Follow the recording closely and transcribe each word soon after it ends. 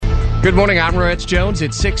Good morning, I'm Rich Jones.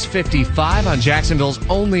 It's 6:55 on Jacksonville's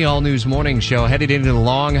only all-news morning show, headed into the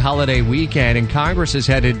long holiday weekend, and Congress is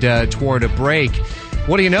headed toward a break.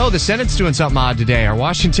 What do you know? The Senate's doing something odd today. Our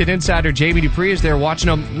Washington insider, Jamie Dupree, is there watching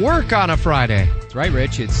them work on a Friday. That's right,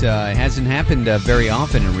 Rich. It hasn't happened very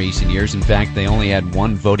often in recent years. In fact, they only had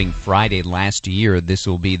one voting Friday last year. This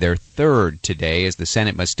will be their third today, as the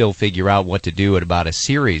Senate must still figure out what to do about a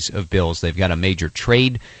series of bills. They've got a major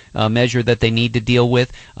trade measure that they need to deal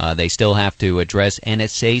with. They still have to address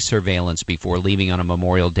NSA surveillance before leaving on a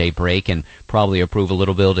Memorial Day break, and probably approve a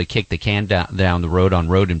little bill to kick the can down the road on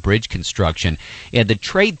road and bridge construction. And the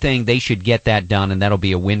trade thing, they should get that done, and that'll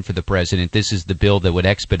be a win for the president. This is the bill that would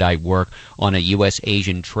expedite work on a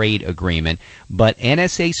U.S.-Asian trade agreement. But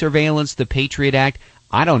NSA surveillance, the Patriot Act,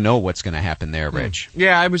 I don't know what's going to happen there, Rich.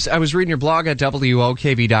 Yeah, I was reading your blog at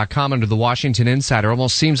WOKV.com under the Washington Insider.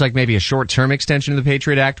 Almost seems like maybe a short-term extension of the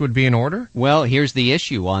Patriot Act would be in order. Well, here's the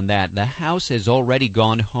issue on that. The House has already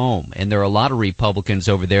gone home, and there are a lot of Republicans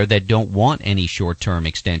over there that don't want any short-term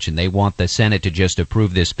extension. They want the Senate to just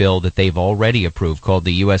approve this bill that they've already approved, called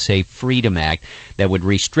the USA Freedom Act, that would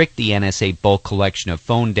restrict the NSA bulk collection of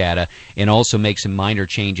phone data and also make some minor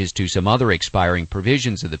changes to some other expiring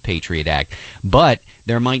provisions of the Patriot Act. But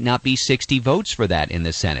there might not be 60 votes for that in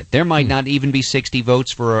the Senate. There might not even be 60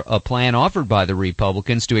 votes for a plan offered by the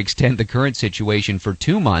Republicans to extend the current situation for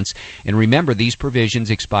 2 months. And remember, these provisions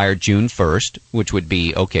expire June 1st, which would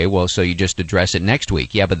be, okay, well, so you just address it next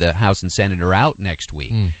week. Yeah, but the House and Senate are out next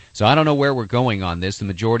week. So I don't know where we're going on this. The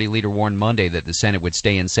Majority Leader warned Monday that the Senate would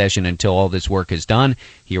stay in session until all this work is done.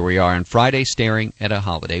 Here we are on Friday, staring at a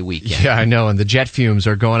holiday weekend. Yeah, I know, and the jet fumes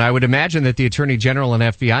are going. I would imagine that the Attorney General and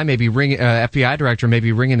FBI Director may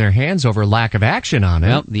be wringing their hands over lack of action on it.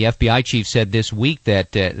 Well, the FBI chief said this week that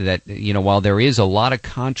while there is a lot of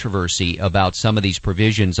controversy about some of these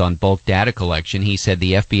provisions on bulk data collection, he said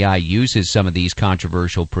the FBI uses some of these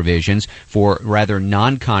controversial provisions for rather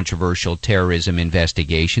non-controversial terrorism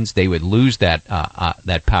investigations. They would lose that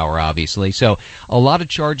power, obviously. So a lot of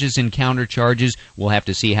charges and counter-charges. We'll have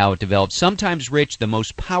to see how it develops. Sometimes, Rich, the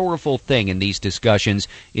most powerful thing in these discussions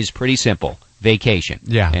is pretty simple. Vacation.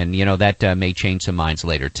 Yeah. And, that may change some minds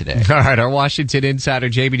later today. All right, our Washington insider,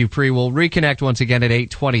 Jamie Dupree, will reconnect once again at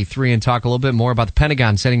 8:23 and talk a little bit more about the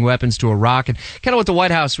Pentagon sending weapons to Iraq and kind of what the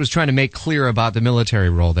White House was trying to make clear about the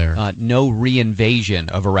military role there. No reinvasion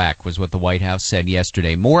of Iraq was what the White House said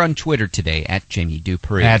yesterday. More on Twitter today at Jamie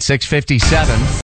Dupree. At 6:57.